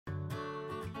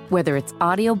Whether it's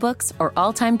audiobooks or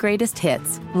all-time greatest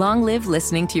hits, long live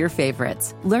listening to your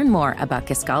favorites. Learn more about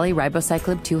Kisqali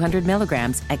Ribociclib 200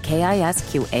 milligrams at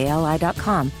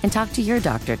KISQALI.com and talk to your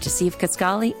doctor to see if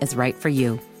Kisqali is right for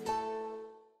you.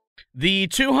 The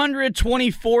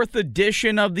 224th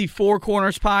edition of the Four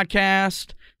Corners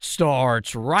Podcast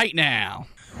starts right now.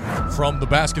 From the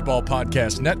Basketball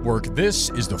Podcast Network, this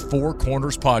is the Four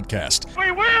Corners Podcast.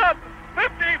 We win!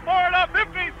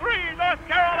 54-53, North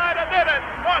Carolina did it!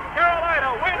 North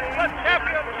Carolina wins the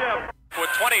championship! With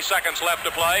 20 seconds left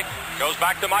to play, goes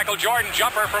back to Michael Jordan,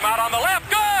 jumper from out on the left,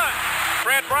 good!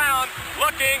 Fred Brown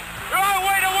looking,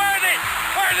 way to Worthy!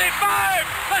 Worthy 5!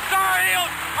 The Tar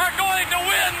Heels are going to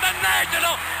win the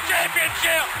national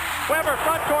championship! Weber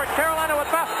front court, Carolina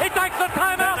with foul. He takes the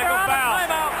timeout. They're out of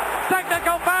timeout.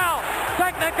 Technical foul.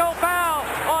 Technical foul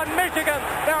on Michigan.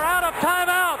 They're out of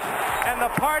timeout. And the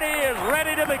party is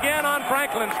ready to begin on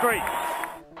Franklin Street.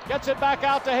 Gets it back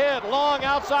out to Head. Long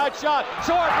outside shot.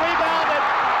 Short rebounded.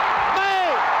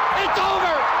 May! It's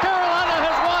over! Carolina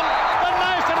has won the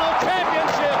national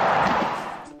championship.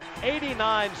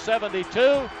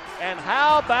 89-72. And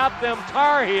how about them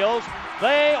Tar Heels?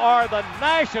 They are the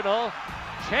national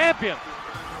champions.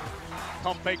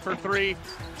 Pump fake for three.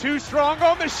 Too strong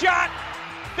on the shot.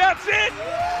 That's it.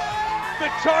 The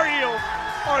Tar Heels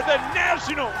are the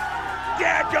national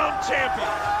daggum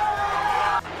champions.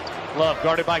 Love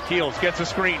guarded by Keels. Gets a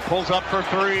screen. Pulls up for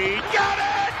three. Got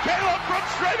it. Caleb from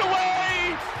straight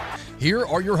away. Here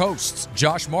are your hosts,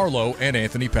 Josh Marlowe and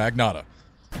Anthony Pagnotta.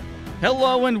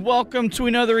 Hello and welcome to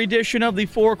another edition of the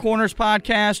Four Corners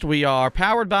Podcast. We are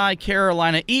powered by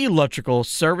Carolina Electrical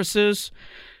Services.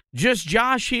 Just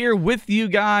Josh here with you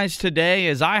guys today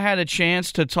as I had a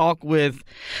chance to talk with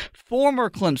former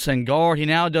Clemson guard. He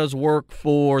now does work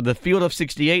for the Field of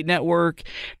 68 Network,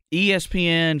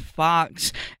 ESPN,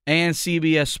 Fox, and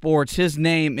CBS Sports. His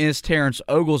name is Terrence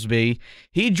Oglesby.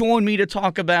 He joined me to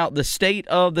talk about the state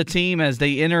of the team as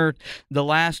they enter the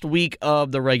last week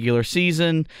of the regular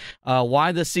season,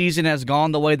 why the season has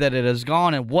gone the way that it has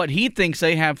gone, and what he thinks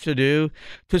they have to do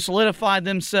to solidify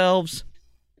themselves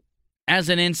as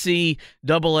an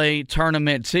NCAA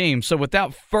tournament team. So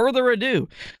without further ado,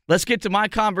 let's get to my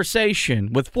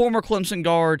conversation with former Clemson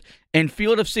guard and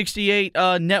Field of 68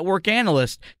 network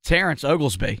analyst, Terrence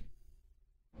Oglesby.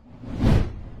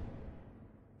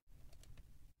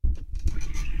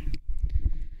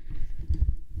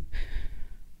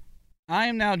 I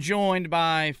am now joined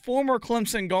by former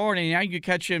Clemson guard, and now you can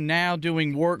catch him now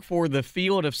doing work for the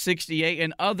Field of 68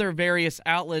 and other various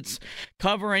outlets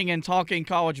covering and talking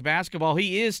college basketball.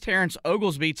 He is Terrence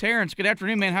Oglesby. Terrence, good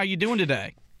afternoon, man. How you doing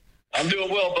today? I'm doing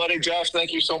well, buddy. Josh,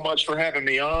 thank you so much for having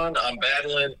me on. I'm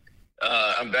battling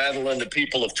the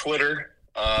people of Twitter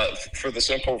for the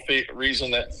simple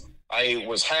reason that I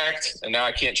was hacked, and now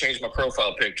I can't change my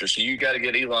profile picture. So you got to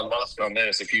get Elon Musk on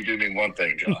this if you do me one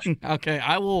thing, Josh. Okay,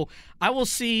 I will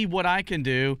see what I can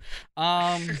do.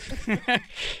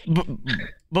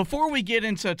 Before we get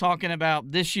into talking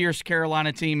about this year's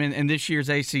Carolina team and this year's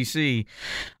ACC,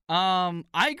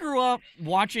 I grew up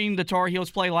watching the Tar Heels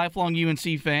play, lifelong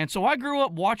UNC fan. So I grew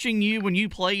up watching you when you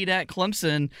played at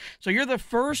Clemson. So you're the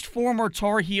first former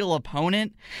Tar Heel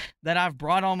opponent that I've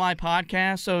brought on my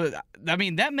podcast. So, I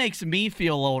mean, that makes me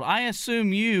feel old. I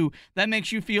assume that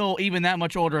makes you feel even that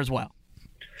much older as well.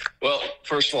 Well,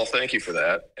 first of all, thank you for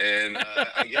that. And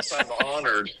I guess I'm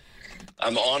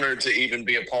honored to even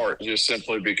be a part, just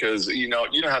simply because, you know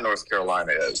how North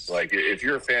Carolina is. Like, if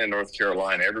you're a fan of North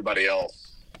Carolina, everybody else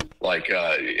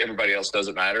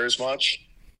doesn't matter as much.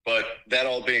 But that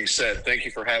all being said, thank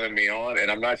you for having me on. And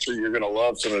I'm not sure you're going to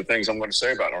love some of the things I'm going to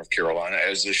say about North Carolina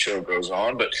as this show goes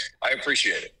on, but I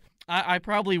appreciate it. I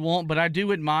probably won't, but I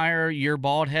do admire your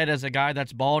bald head as a guy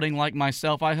that's balding like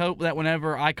myself. I hope that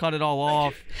whenever I cut it all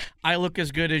off, I look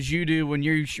as good as you do when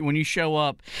you show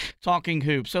up talking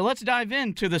hoops. So let's dive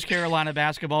into this Carolina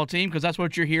basketball team because that's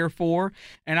what you're here for,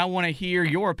 and I want to hear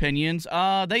your opinions.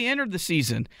 They entered the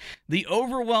season the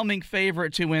overwhelming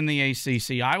favorite to win the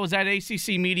ACC. I was at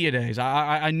ACC Media Days.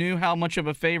 I knew how much of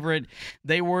a favorite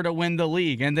they were to win the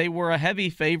league, and they were a heavy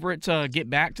favorite to get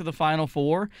back to the Final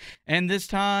Four, and this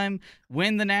time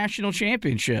win the national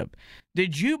championship.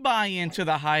 Did you buy into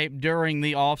the hype during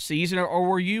the offseason, or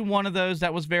were you one of those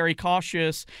that was very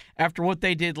cautious after what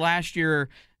they did last year,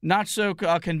 not so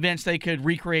convinced they could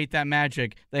recreate that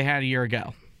magic they had a year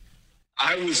ago?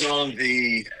 I was on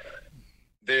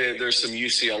there's some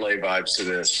UCLA vibes to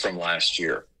this from last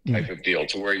year type of deal,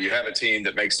 to where you have a team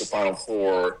that makes the Final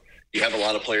Four, you have a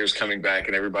lot of players coming back,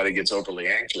 and everybody gets overly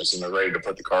anxious, and they're ready to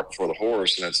put the cart before the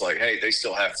horse, and it's like, hey, they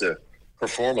still have to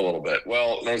perform a little bit.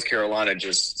 Well, North Carolina,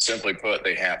 just simply put,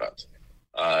 they haven't.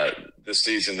 this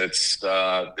season. It's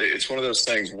one of those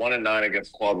things, 1-9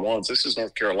 against quad ones. This is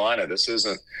North Carolina. This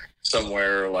isn't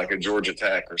somewhere like a Georgia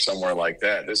Tech or somewhere like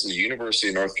that. This is University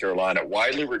of North Carolina,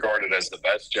 widely regarded as the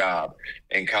best job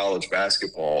in college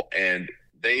basketball. And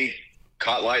they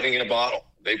caught lightning in a bottle.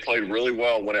 They played really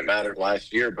well when it mattered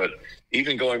last year, but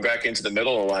even going back into the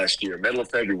middle of last year, middle of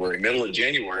February, middle of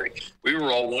January, we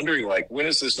were all wondering, like, when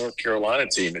is this North Carolina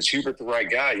team? Is Hubert the right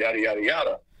guy? Yada, yada,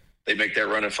 yada. They make that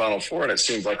run in Final Four, and it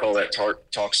seems like all that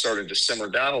talk started to simmer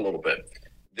down a little bit.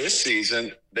 This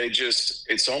season,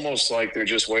 it's almost like they're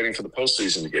just waiting for the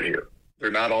postseason to get here.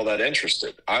 They're not all that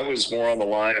interested. I was more on the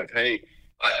line of, hey,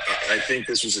 I think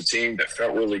this was a team that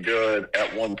felt really good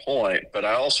at one point, but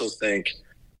I also think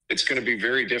it's going to be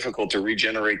very difficult to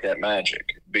regenerate that magic,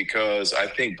 because I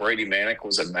think Brady Manick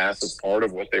was a massive part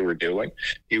of what they were doing.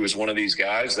 He was one of these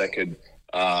guys that could,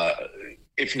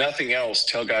 if nothing else,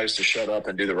 tell guys to shut up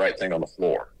and do the right thing on the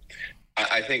floor.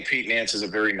 I think Pete Nance is a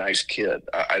very nice kid.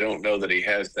 I don't know that he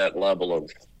has that level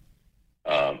of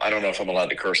I don't know if I'm allowed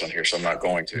to curse on here, so I'm not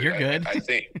going to. You're good. I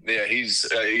think, yeah,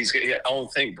 I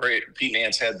don't think Pete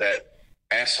Nance had that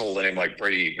asshole in him like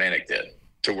Brady Manick did,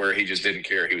 to where he just didn't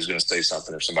care. He was going to say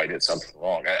something if somebody did something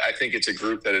wrong. I think it's a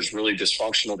group that is really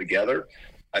dysfunctional together.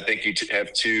 I think you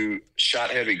have two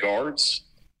shot-heavy guards,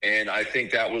 and I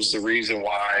think that was the reason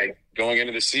why going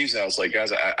into the season I was like,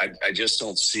 guys, I just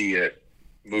don't see it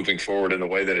moving forward in the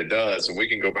way that it does. And we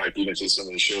can go back even to some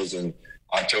of the shows in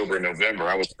October and November.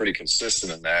 I was pretty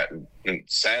consistent in that, and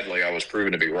sadly, I was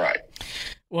proven to be right.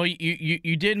 Well,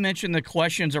 you did mention the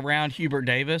questions around Hubert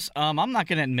Davis. I'm not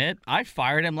going to admit I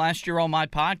fired him last year on my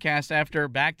podcast after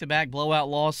back-to-back blowout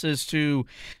losses to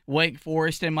Wake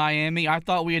Forest and Miami. I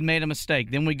thought we had made a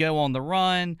mistake. Then we go on the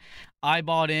run. I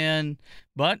bought in,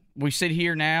 but we sit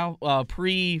here now.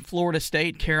 Pre-Florida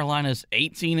State, Carolina's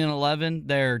 18-11.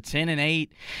 They're 10-8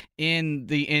 in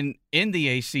the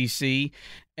ACC.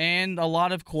 And a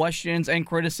lot of questions and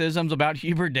criticisms about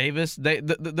Hubert Davis.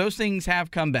 Those things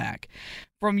have come back.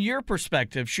 From your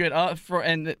perspective, should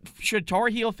Tar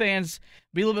Heel fans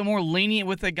be a little bit more lenient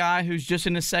with a guy who's just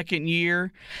in his second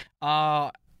year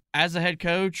as a head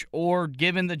coach, or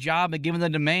given the job and given the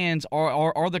demands,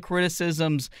 are the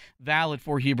criticisms valid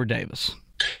for Hubert Davis?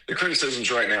 The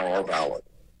criticisms right now are valid.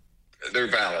 They're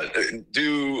valid.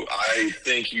 Do I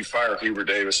think you fire Hubert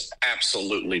Davis?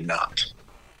 Absolutely not.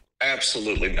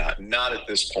 Absolutely not. Not at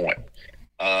this point.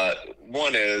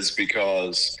 One is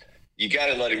because you got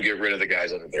to let him get rid of the guys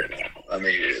that are there now. I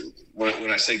mean, when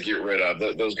I say get rid of,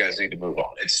 those guys need to move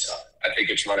on. I think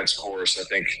it's run its course. I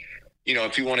think,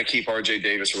 if you want to keep R.J.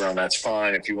 Davis around, that's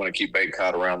fine. If you want to keep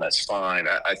Baycott around, that's fine.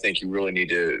 I think you really need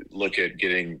to look at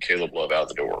getting Caleb Love out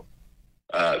the door,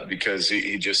 because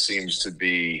he just seems to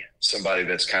be somebody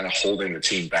that's kind of holding the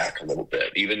team back a little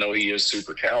bit, even though he is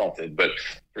super talented. But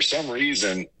for some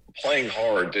reason, playing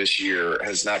hard this year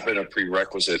has not been a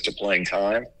prerequisite to playing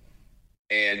time.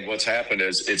 And what's happened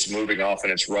is it's moving off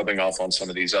and it's rubbing off on some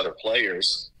of these other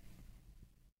players.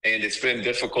 And it's been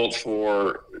difficult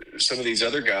for some of these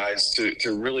other guys to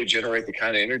really generate the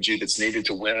kind of energy that's needed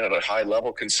to win at a high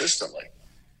level consistently.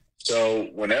 So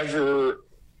whenever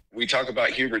we talk about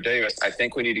Hubert Davis, I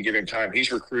think we need to give him time.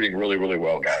 He's recruiting really, really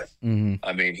well, guys. Mm-hmm.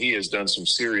 I mean, he has done some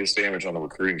serious damage on the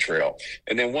recruiting trail.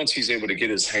 And then once he's able to get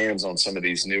his hands on some of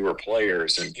these newer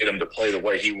players and get them to play the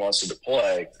way he wants them to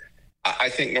play, I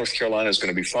think North Carolina is going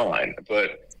to be fine.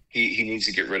 But he needs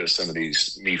to get rid of some of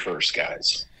these me-first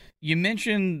guys. You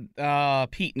mentioned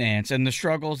Pete Nance and the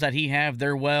struggles that he have.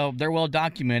 They're well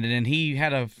documented, and he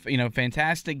had a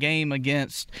fantastic game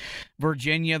against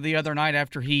Virginia the other night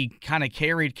after he kind of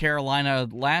carried Carolina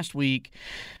last week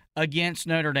against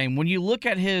Notre Dame. When you look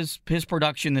at his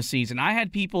production this season, I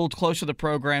had people close to the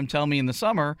program tell me in the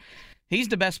summer he's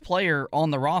the best player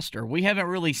on the roster. We haven't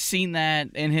really seen that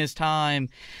in his time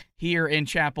here in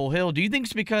Chapel Hill. Do you think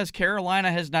it's because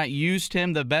Carolina has not used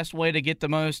him the best way to get the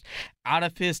most out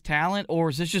of his talent, or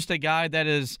is this just a guy that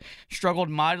has struggled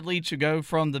mightily to go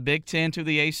from the Big Ten to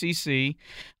the ACC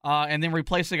and then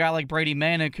replace a guy like Brady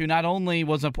Manick, who not only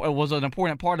was an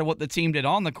important part of what the team did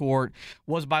on the court,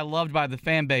 was loved by the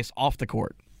fan base off the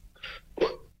court?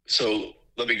 So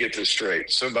let me get this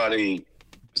straight.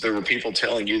 There were people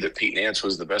telling you that Pete Nance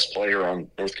was the best player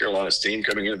on North Carolina's team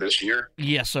coming into this year?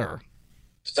 Yes, sir.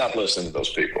 Stop listening to those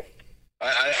people.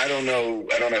 I don't know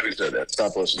who said that.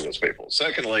 Stop listening to those people.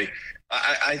 Secondly,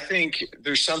 I think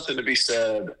there's something to be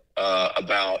said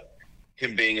about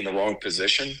him being in the wrong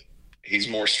position. He's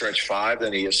more stretch 5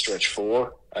 than he is stretch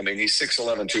 4. I mean, he's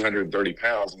 6'11", 230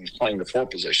 pounds, and he's playing the 4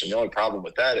 position. The only problem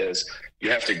with that is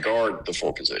you have to guard the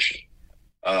 4 position.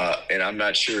 And I'm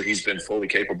not sure he's been fully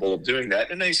capable of doing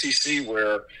that. In ACC,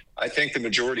 where I think the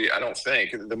majority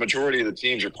of the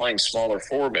teams are playing smaller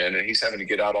four-men, and he's having to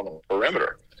get out on the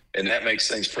perimeter, and that makes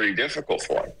things pretty difficult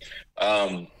for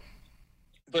him.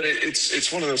 But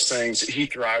it's one of those things. He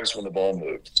thrives when the ball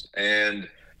moves, and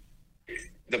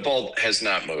the ball has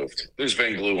not moved. There's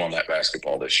been glue on that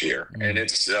basketball this year, and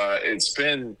it's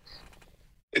been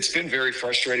very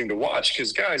frustrating to watch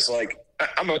because guys like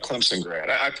I'm a Clemson grad.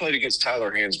 I played against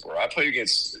Tyler Hansborough. I played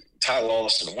against Ty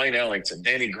Lawson, Wayne Ellington,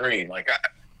 Danny Green. Like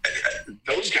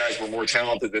those guys were more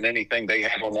talented than anything they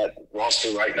have on that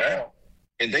roster right now,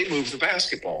 and they moved the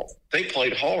basketball. They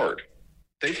played hard.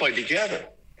 They played together.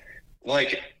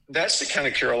 Like that's the kind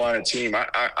of Carolina team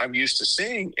I'm used to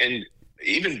seeing, and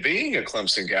even being a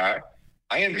Clemson guy,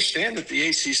 I understand that the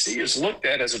ACC is looked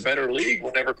at as a better league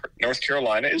whenever North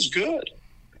Carolina is good.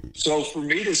 So for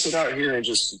me to sit out here and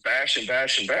just bash and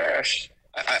bash and bash,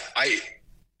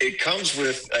 it comes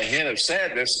with a hint of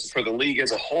sadness for the league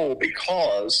as a whole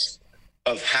because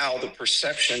of how the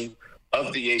perception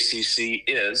of the ACC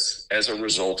is as a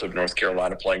result of North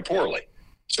Carolina playing poorly.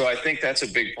 So I think that's a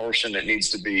big portion that needs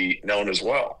to be known as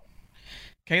well.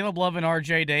 Caleb Love and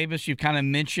R.J. Davis, you've kind of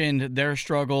mentioned their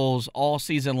struggles all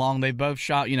season long. They both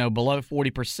shot, below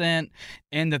 40%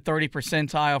 in the 30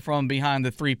 percentile from behind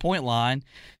the three-point line.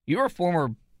 You're a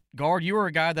former guard. You were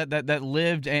a guy that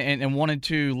lived and wanted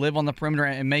to live on the perimeter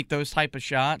and make those type of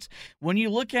shots. When you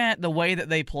look at the way that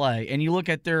they play and you look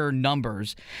at their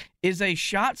numbers, is a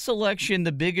shot selection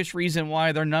the biggest reason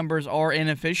why their numbers are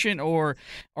inefficient, or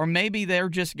maybe they're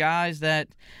just guys that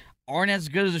aren't as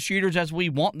good as the shooters as we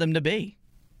want them to be?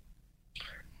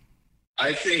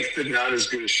 I think they're not as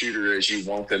good a shooter as you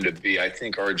want them to be. I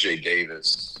think R.J.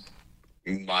 Davis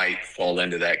might fall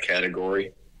into that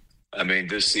category. I mean,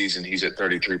 this season he's at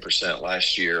 33%.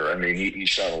 Last year, I mean, he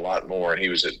shot a lot more, and he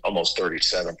was at almost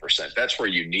 37%. That's where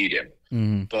you need him.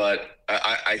 Mm-hmm. But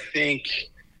I think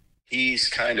he's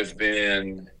kind of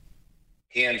been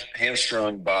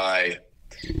hamstrung by,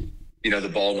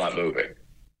 the ball not moving.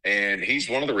 And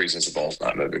he's one of the reasons the ball's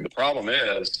not moving. The problem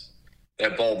is,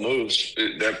 that ball moves.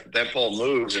 That ball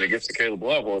moves, and it gets to Caleb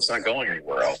Love. Well, it's not going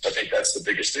anywhere else. I think that's the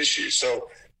biggest issue. So,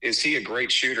 is he a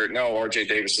great shooter? No, R.J.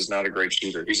 Davis is not a great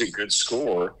shooter. He's a good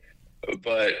scorer,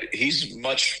 but he's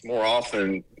much more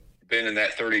often been in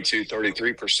that 32,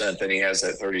 33% than he has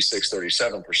that 36,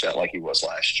 37% like he was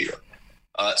last year.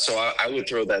 So I would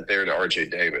throw that there to R.J.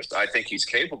 Davis. I think he's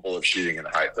capable of shooting in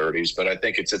the high 30s, but I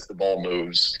think it's if the ball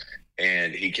moves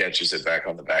and he catches it back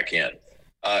on the back end.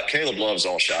 Caleb Love's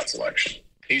all shot selection.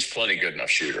 He's plenty good enough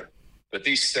shooter. But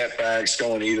these step backs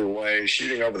going either way,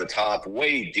 shooting over the top,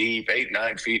 way deep,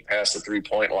 8-9 feet past the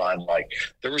three-point line. Like,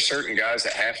 there were certain guys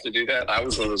that have to do that. I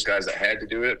was one of those guys that had to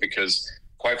do it because,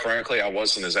 quite frankly, I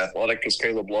wasn't as athletic as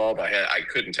Caleb Love. I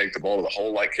couldn't take the ball to the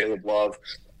hole like Caleb Love.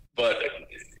 But,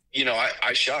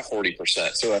 I shot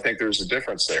 40%. So I think there's a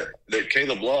difference there. That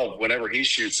Caleb Love, whenever he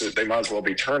shoots it, they might as well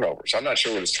be turnovers. I'm not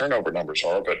sure what his turnover numbers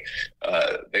are, but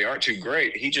they aren't too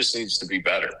great. He just needs to be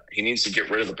better. He needs to get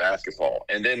rid of the basketball.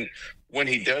 And then when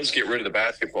he does get rid of the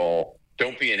basketball,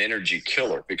 don't be an energy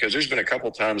killer, because there's been a couple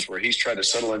times where he's tried to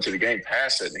settle into the game,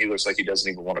 pass it, and he looks like he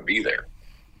doesn't even want to be there.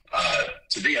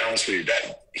 To be honest with you,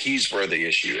 that he's where the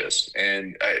issue is.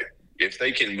 And if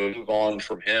they can move on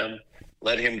from him,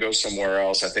 let him go somewhere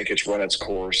else. I think it's run its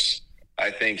course.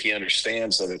 I think he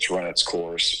understands that it's run its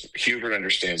course. Hubert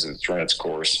understands that it's run its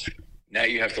course. Now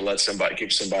you have to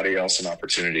give somebody else an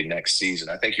opportunity next season.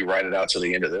 I think you ride it out to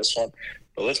the end of this one.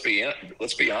 But let's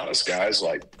be honest, guys.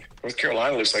 Like, North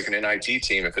Carolina looks like an NIT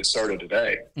team if it started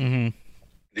today. Mm-hmm.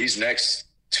 These next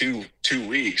two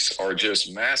weeks are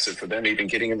just massive for them even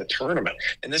getting in the tournament.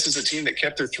 And this is a team that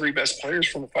kept their three best players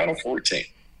from the Final Four team.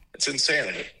 It's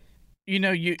insanity.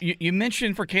 You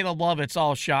mentioned for Caleb Love it's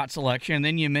all shot selection, and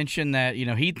then you mentioned that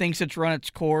he thinks it's run its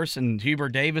course and Hubert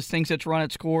Davis thinks it's run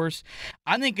its course.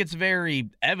 I think it's very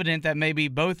evident that maybe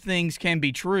both things can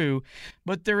be true,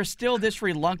 but there is still this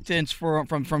reluctance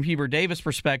from Hubert Davis'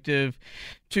 perspective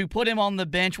to put him on the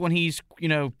bench when he's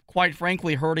quite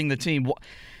frankly hurting the team.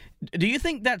 Do you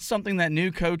think that's something that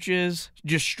new coaches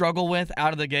just struggle with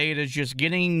out of the gate, is just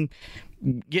getting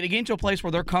into a place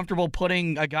where they're comfortable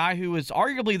putting a guy who is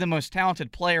arguably the most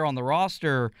talented player on the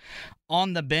roster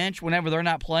on the bench whenever they're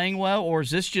not playing well? Or is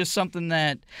this just something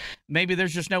that maybe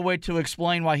there's just no way to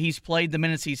explain why he's played the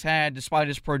minutes he's had despite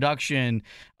his production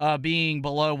being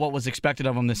below what was expected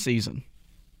of him this season?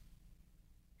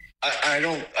 I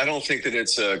don't think that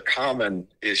it's a common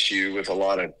issue with a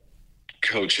lot of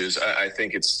coaches. I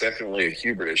think it's definitely a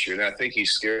Hubert issue, and I think he's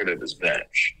scared of his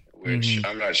bench. which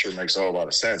I'm not sure makes a whole lot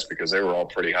of sense because they were all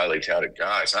pretty highly touted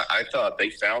guys. I thought they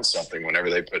found something whenever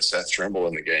they put Seth Trimble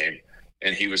in the game,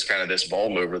 and he was kind of this ball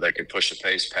mover that could push the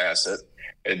pace, pass it.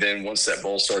 And then once that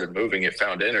ball started moving, it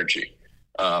found energy.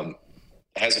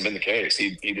 Hasn't been the case.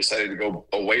 He decided to go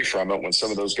away from it when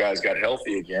some of those guys got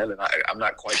healthy again, and I'm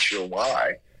not quite sure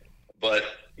why. But,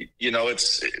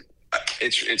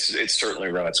 it's certainly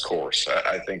run its course.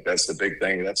 I think that's the big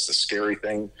thing. That's the scary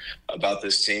thing about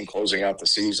this team closing out the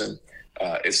season.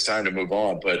 It's time to move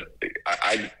on. But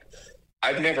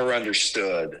I've never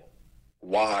understood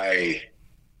why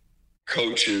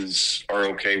coaches are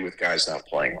okay with guys not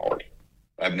playing hard.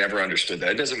 I've never understood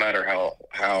that. It doesn't matter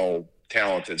how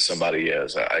talented somebody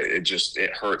is.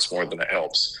 It hurts more than it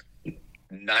helps.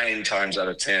 9 times out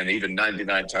of 10, even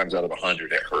 99 times out of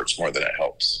 100, it hurts more than it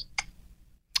helps.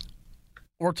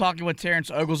 We're talking with Terrence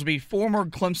Oglesby, former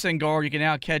Clemson guard. You can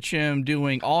now catch him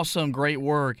doing awesome, great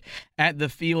work at the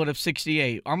Field of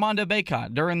 68. Armando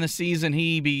Bacot, during the season,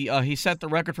 he set the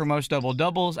record for most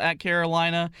double-doubles at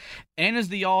Carolina and is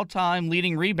the all-time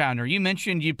leading rebounder. You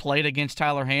mentioned you played against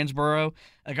Tyler Hansborough,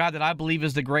 a guy that I believe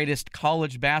is the greatest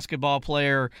college basketball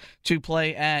player to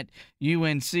play at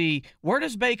UNC. Where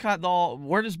does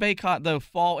Bacot, though,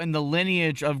 fall in the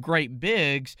lineage of great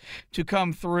bigs to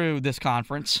come through this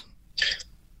conference?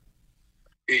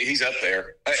 He's up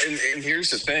there. And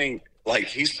here's the thing, like,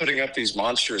 he's putting up these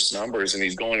monstrous numbers and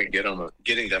he's going to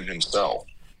getting them himself,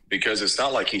 because it's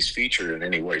not like he's featured in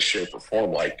any way, shape, or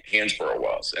form like Hansborough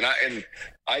was. And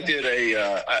I did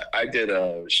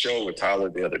a show with Tyler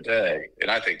the other day, and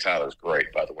I think Tyler's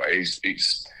great, by the way.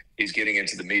 He's getting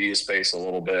into the media space a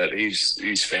little bit.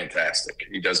 He's fantastic.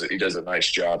 He does a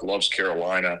nice job. Loves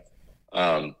Carolina.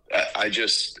 I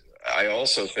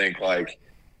also think, like,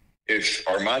 if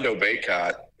Armando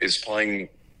Bacot is playing,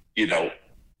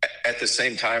 at the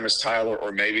same time as Tyler,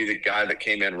 or maybe the guy that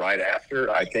came in right after,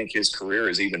 I think his career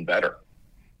is even better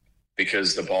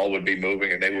because the ball would be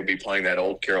moving and they would be playing that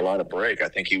old Carolina break. I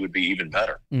think he would be even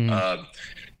better.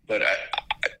 But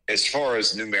as far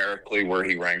as numerically where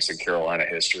he ranks in Carolina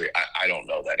history, I don't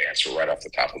know that answer right off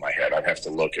the top of my head. I'd have to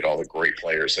look at all the great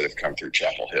players that have come through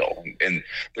Chapel Hill. And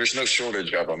there's no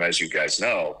shortage of them, as you guys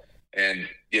know. And,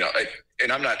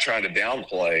 and I'm not trying to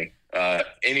downplay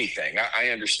anything. I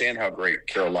understand how great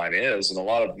Carolina is, and a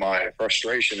lot of my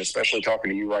frustration, especially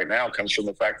talking to you right now, comes from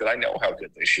the fact that I know how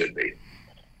good they should be.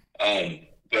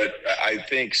 But I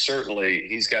think certainly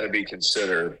he's got to be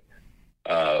considered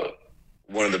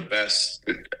one of the best,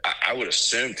 I would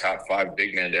assume top 5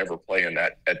 big men to ever play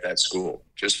at that school,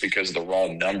 just because of the raw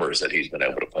numbers that he's been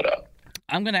able to put up.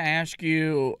 I'm going to ask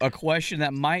you a question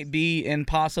that might be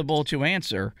impossible to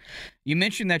answer. You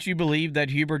mentioned that you believe that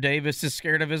Hubert Davis is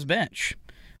scared of his bench.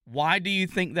 Why do you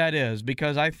think that is?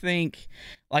 Because I think,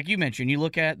 like you mentioned, you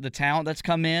look at the talent that's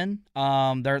come in.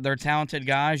 They're talented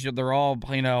guys. They're all,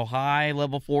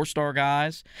 high-level 4-star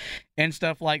guys and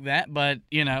stuff like that. But,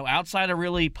 outside of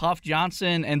really Puff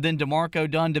Johnson and then DeMarco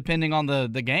Dunn, depending on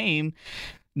the game,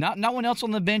 no one else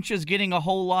on the bench is getting a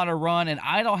whole lot of run, and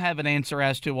I don't have an answer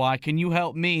as to why. Can you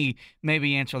help me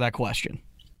maybe answer that question?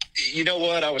 You know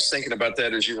what? I was thinking about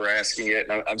that as you were asking it,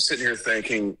 and I'm sitting here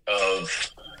thinking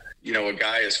of, a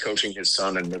guy is coaching his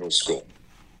son in middle school.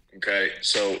 Okay?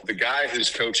 So the guy who's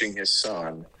coaching his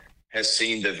son has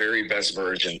seen the very best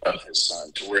version of his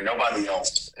son, to where nobody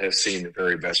else has seen the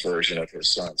very best version of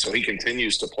his son. So he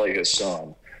continues to play his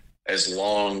son as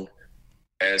long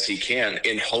as he can,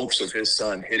 in hopes of his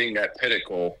son hitting that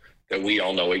pinnacle that we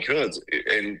all know he could.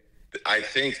 And I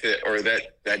think that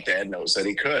dad knows that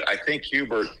he could. I think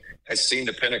Hubert has seen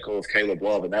the pinnacle of Caleb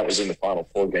Love, and that was in the Final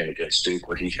Four game against Duke,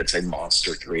 where he hits a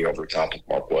monster 3 over top of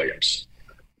Mark Williams.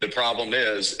 The problem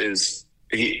is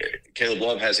Caleb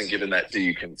Love hasn't given that to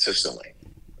you consistently.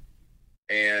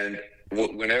 And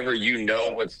whenever you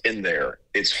know what's in there,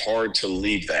 it's hard to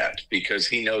leave that, because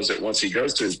he knows that once he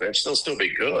goes to his bench, they'll still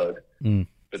be good,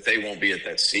 but they won't be at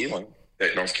that ceiling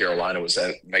that North Carolina was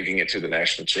at, making it to the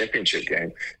national championship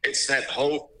game. It's that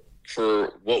hope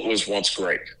for what was once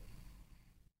great.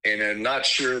 And I'm not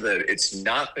sure that it's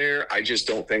not there. I just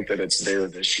don't think that it's there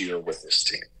this year with this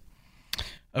team.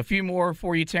 A few more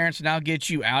for you, Terrence, and I'll get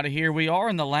you out of here. We are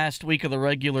in the last week of the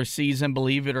regular season,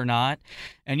 believe it or not.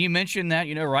 And you mentioned that,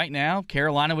 right now,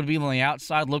 Carolina would be on the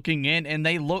outside looking in, and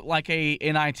they look like a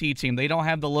NIT team. They don't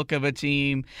have the look of a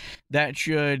team that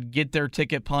should get their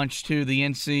ticket punched to the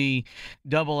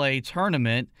NCAA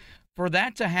tournament. For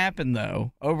that to happen,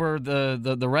 though, over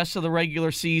the rest of the regular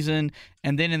season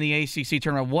and then in the ACC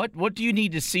tournament, what do you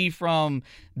need to see from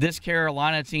this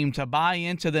Carolina team to buy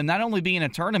into them not only being a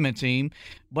tournament team,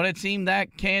 but a team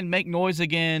that can make noise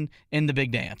again in the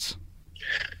big dance?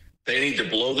 They need to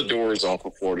blow the doors off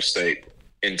of Florida State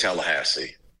in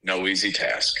Tallahassee. No easy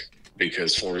task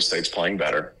because Florida State's playing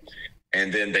better.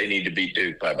 And then they need to beat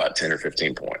Duke by about 10 or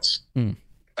 15 points.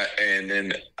 And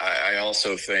then I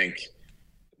also think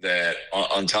that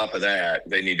on top of that,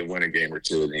 they need to win a game or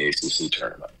two in the ACC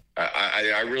tournament.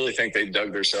 I really think they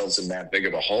dug themselves in that big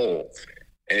of a hole.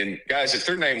 And guys, if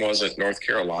their name wasn't North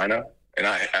Carolina, and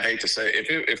I hate to say,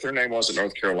 if their name wasn't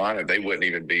North Carolina, they wouldn't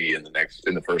even be in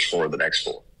the first four of the next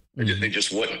four. They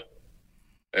just wouldn't.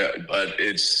 But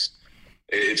it's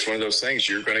one of those things.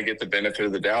 You're going to get the benefit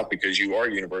of the doubt because you are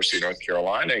University of North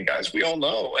Carolina, and guys, we all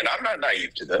know, and I'm not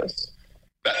naive to this,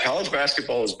 that college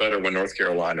basketball is better when North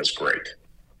Carolina is great.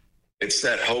 It's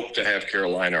that hope to have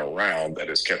Carolina around that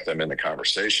has kept them in the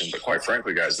conversation. But quite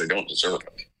frankly, guys, they don't deserve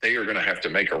it. They are going to have to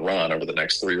make a run over the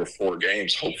next 3 or 4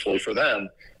 games, hopefully for them,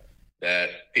 that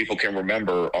people can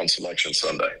remember on Selection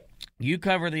Sunday. You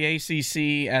cover the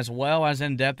ACC as well as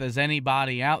in depth as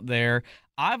anybody out there.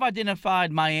 I've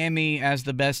identified Miami as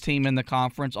the best team in the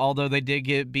conference, although they did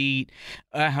get beat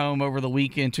at home over the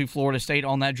weekend to Florida State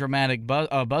on that dramatic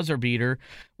buzzer beater.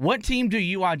 What team do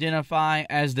you identify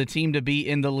as the team to beat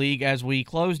in the league as we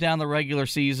close down the regular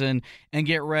season and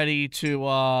get ready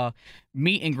to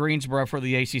meet in Greensboro for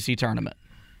the ACC tournament?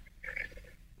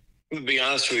 To be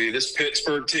honest with you, this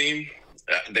Pittsburgh team,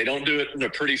 they don't do it in a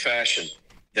pretty fashion.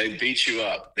 They beat you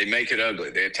up. They make it ugly.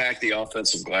 They attack the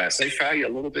offensive glass. They foul you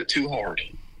a little bit too hard.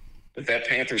 But that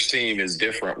Panthers team is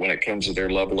different when it comes to their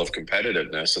level of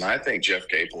competitiveness. And I think Jeff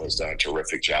Capel has done a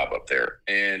terrific job up there.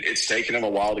 And it's taken him a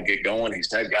while to get going. He's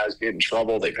had guys get in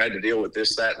trouble. They've had to deal with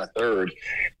this, that, and the third.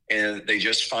 And they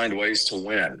just find ways to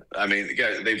win. I mean,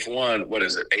 they've won,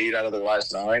 8 out of their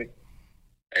last 9?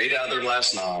 8 out of their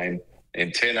last 9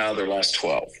 and 10 out of their last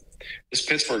 12. This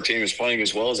Pittsburgh team is playing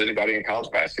as well as anybody in college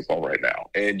basketball right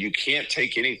now. And you can't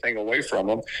take anything away from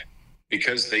them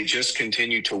because they just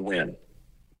continue to win.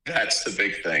 That's the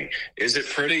big thing. Is it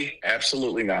pretty?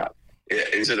 Absolutely not.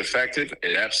 Is it effective?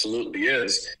 It absolutely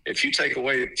is. If you take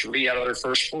away 3 out of their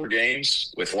first 4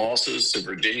 games with losses to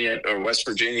Virginia or West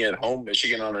Virginia at home,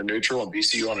 Michigan on a neutral, and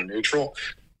BCU on a neutral,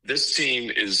 this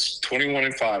team is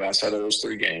 21-5 outside of those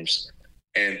 3 games.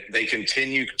 And they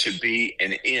continue to be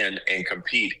in and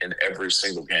compete in every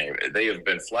single game. They have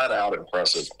been flat out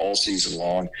impressive all season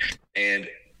long. And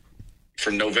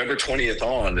from November 20th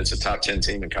on, it's a top 10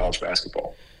 team in college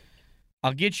basketball.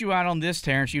 I'll get you out on this,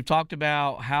 Terrence. You've talked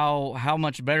about how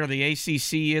much better the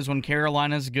ACC is when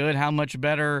Carolina's good, how much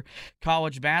better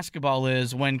college basketball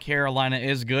is when Carolina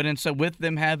is good. And so with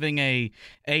them having a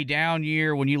down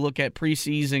year, when you look at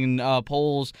preseason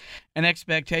polls and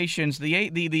expectations, the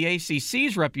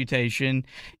ACC's reputation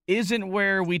isn't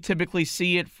where we typically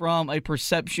see it from a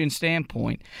perception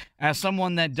standpoint. As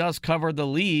someone that does cover the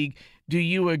league, do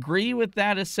you agree with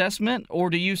that assessment, or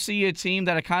do you see a team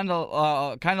that kind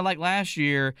of like last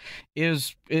year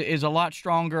is a lot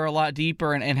stronger, a lot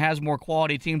deeper, and has more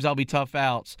quality teams that'll be tough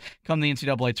outs come the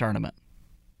NCAA tournament?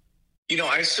 You know,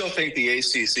 I still think the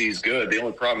ACC is good. The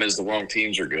only problem is the wrong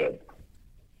teams are good.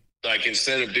 Like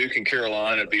instead of Duke and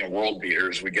Carolina being world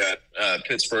beaters, we got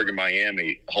Pittsburgh and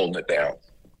Miami holding it down.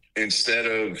 Instead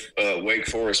of Wake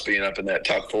Forest being up in that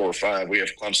top 4 or 5, we have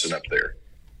Clemson up there.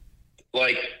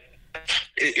 Like,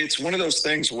 it's one of those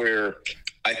things where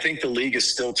I think the league is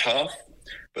still tough,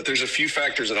 but there's a few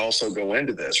factors that also go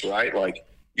into this, right? Like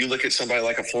you look at somebody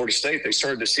like a Florida State, they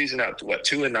started the season out to 2-9,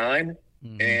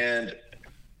 mm-hmm. And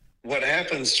what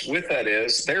happens with that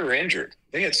is they're injured.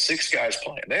 They had 6 guys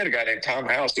playing. They had a guy named Tom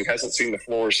House who hasn't seen the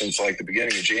floor since like the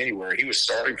beginning of January. He was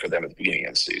starting for them at the beginning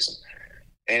of the season.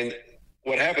 And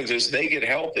what happens is they get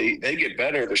healthy, they get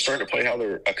better, they're starting to play how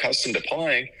they're accustomed to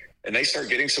playing, and they start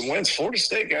getting some wins. Florida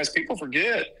State, guys, people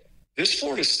forget, this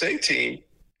Florida State team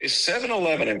is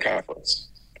 7-11 in conference.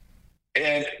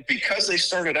 And because they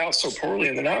started out so poorly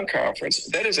in the non-conference,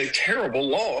 that is a terrible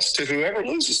loss to whoever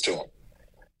loses to them.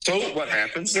 So what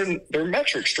happens? Their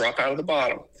metrics drop out of the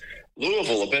bottom.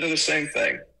 Louisville, a bit of the same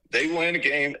thing. They win a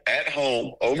game at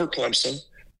home over Clemson,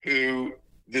 who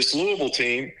this Louisville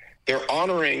team, they're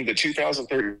honoring the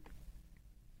 2013.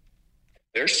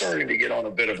 They're starting to get on a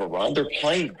bit of a run. They're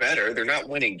playing better. They're not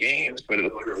winning games, but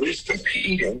they're at least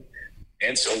competing.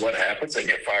 And so what happens? They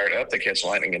get fired up. They catch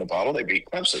lightning in a bottle. They beat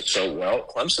Clemson. So, well,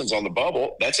 Clemson's on the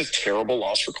bubble. That's a terrible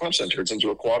loss for Clemson. It turns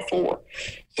into a quad 4.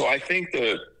 So I think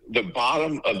the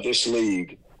bottom of this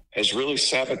league has really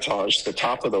sabotaged the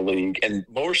top of the league, and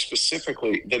more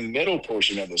specifically, the middle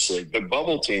portion of this league, the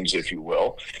bubble teams, if you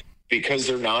will, because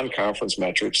their non-conference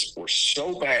metrics were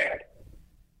so bad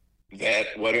that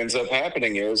what ends up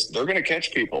happening is they're going to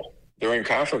catch people during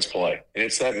conference play. And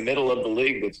it's that middle of the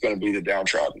league that's going to be the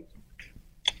downtrodden.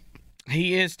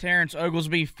 He is Terrence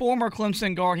Oglesby, former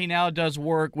Clemson guard. He now does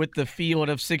work with the Field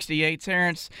of 68.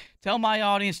 Terrence, tell my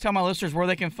audience, tell my listeners where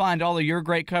they can find all of your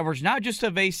great coverage, not just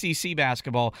of ACC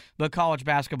basketball, but college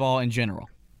basketball in general.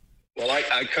 Well,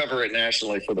 I cover it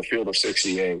nationally for the Field of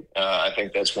 68. I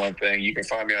think that's one thing. You can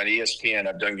find me on ESPN.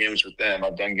 I've done games with them.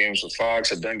 I've done games with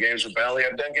Fox. I've done games with Valley.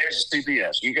 I've done games with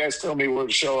CBS. You guys tell me where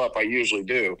to show up. I usually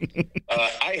do.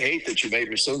 I hate that you made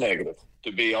me so negative,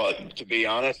 to be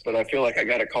honest, but I feel like I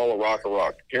got to call a rock a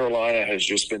rock. Carolina has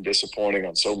just been disappointing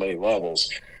on so many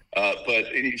levels.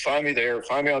 But you find me there.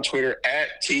 Find me on Twitter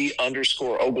at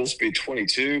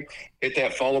 @T_Oglesby22. Hit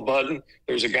that follow button.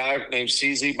 There's a guy named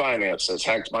CZ Binance that's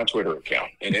hacked my Twitter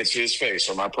account, and it's his face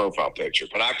on my profile picture.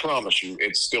 But I promise you,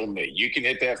 it's still me. You can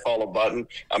hit that follow button.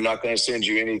 I'm not going to send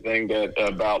you anything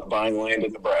about buying land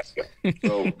in Nebraska.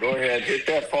 So go ahead, hit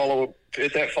that follow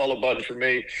button for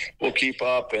me. We'll keep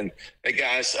up. And hey,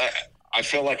 guys, I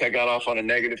feel like I got off on a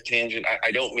negative tangent. I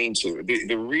don't mean to.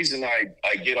 The reason I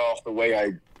get off the way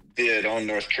I did on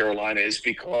North Carolina is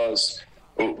because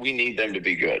we need them to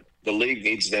be good. The league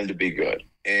needs them to be good.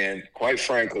 And quite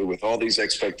frankly, with all these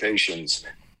expectations,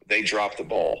 they dropped the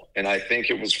ball. And I think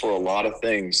it was for a lot of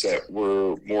things that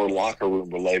were more locker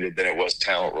room related than it was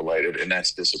talent related. And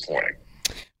that's disappointing.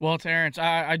 Well, Terrence,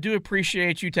 I do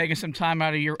appreciate you taking some time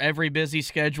out of your every busy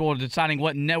schedule, deciding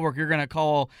what network you're going to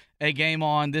call a game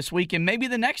on this week. And maybe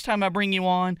the next time I bring you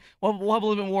on, we'll have a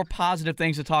little bit more positive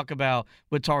things to talk about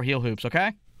with Tar Heel Hoops,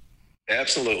 okay?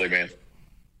 Absolutely, man.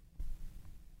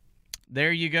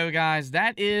 There you go, guys.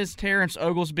 That is Terrence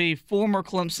Oglesby, former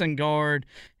Clemson guard.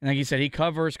 And like you said, he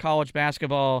covers college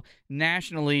basketball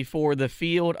nationally for the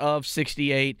Field of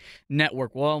 68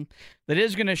 network. Well, that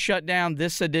is going to shut down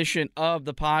this edition of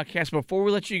the podcast. Before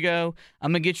we let you go,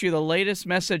 I'm going to get you the latest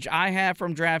message I have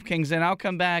from DraftKings, and I'll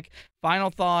come back. Final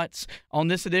thoughts on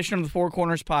this edition of the Four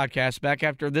Corners podcast back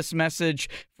after this message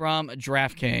from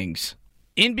DraftKings.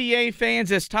 NBA fans,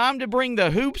 it's time to bring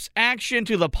the hoops action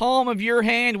to the palm of your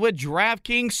hand with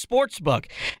DraftKings Sportsbook,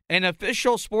 an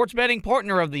official sports betting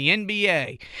partner of the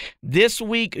NBA. This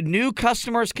week, new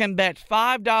customers can bet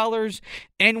 $5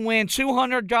 and win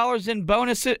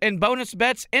 $200 in bonus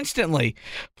bets instantly.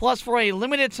 Plus, for a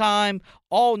limited time,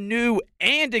 all new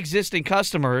and existing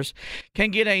customers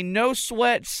can get a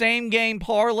no-sweat same-game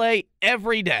parlay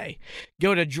every day.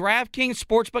 Go to DraftKings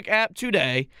Sportsbook app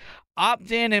today.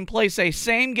 Opt in and place a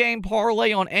same-game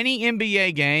parlay on any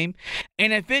NBA game,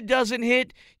 and if it doesn't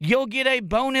hit, you'll get a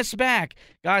bonus back.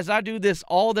 Guys, I do this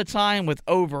all the time with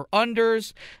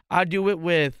over-unders. I do it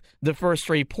with the first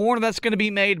three-pointer that's going to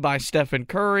be made by Stephen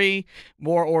Curry,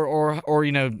 or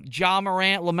Ja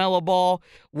Morant, LaMelo Ball,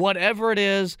 whatever it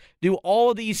is. Do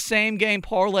all these same-game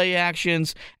parlay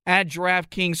actions at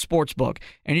DraftKings Sportsbook.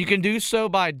 And you can do so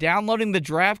by downloading the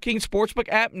DraftKings Sportsbook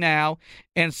app now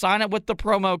and sign up with the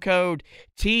promo code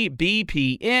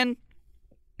TBPN.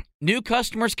 New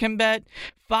customers can bet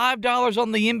 $5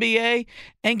 on the NBA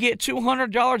and get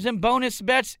 $200 in bonus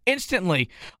bets instantly,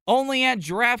 only at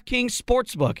DraftKings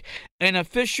Sportsbook, an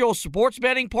official sports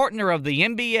betting partner of the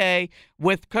NBA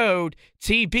with code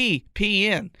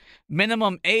TBPN.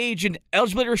 Minimum age and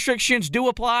eligibility restrictions do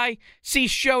apply. See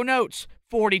show notes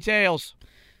for details.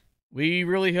 We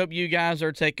really hope you guys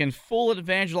are taking full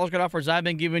advantage of all the good offers I've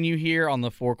been giving you here on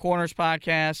the Four Corners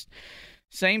podcast.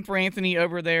 Same for Anthony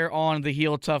over there on the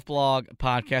Heel Tough Blog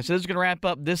podcast. So this is going to wrap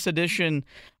up this edition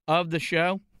of the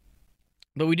show.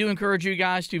 But we do encourage you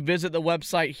guys to visit the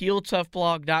website,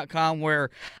 HeelToughBlog.com,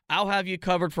 where I'll have you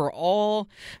covered for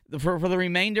the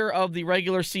remainder of the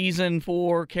regular season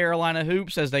for Carolina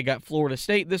Hoops, as they got Florida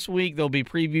State this week. There'll be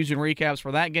previews and recaps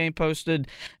for that game posted,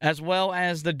 as well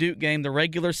as the Duke game, the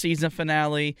regular season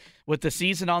finale, with the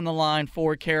season on the line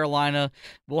for Carolina.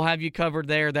 We'll have you covered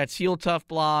there. That's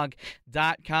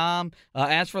HeelToughBlog.com.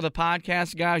 As for the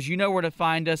podcast, guys, you know where to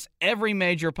find us. Every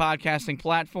major podcasting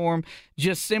platform.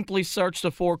 Just simply search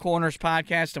the Four Corners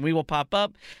podcast and we will pop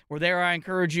up. We're there. I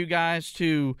encourage you guys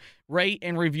to rate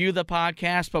and review the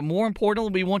podcast, but more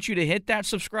importantly, we want you to hit that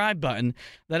subscribe button.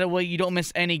 That way you don't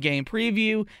miss any game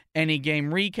preview, any game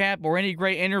recap, or any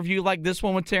great interview like this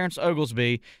one with Terrence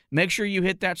Oglesby. Make sure you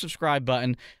hit that subscribe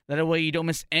button. That way you don't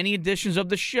miss any editions of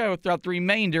the show throughout the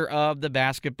remainder of the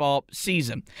basketball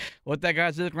season. With that,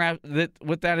 guys, is going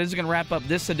to wrap up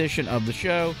this edition of the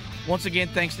show. Once again,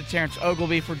 thanks to Terrence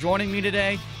Oglesby for joining me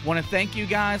today. Want to thank you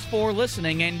guys for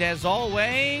listening, and as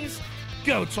always,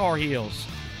 go Tar Heels.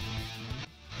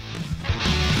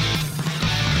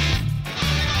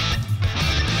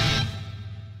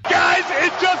 Guys,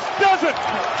 it just doesn't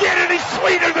get any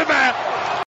sweeter than that.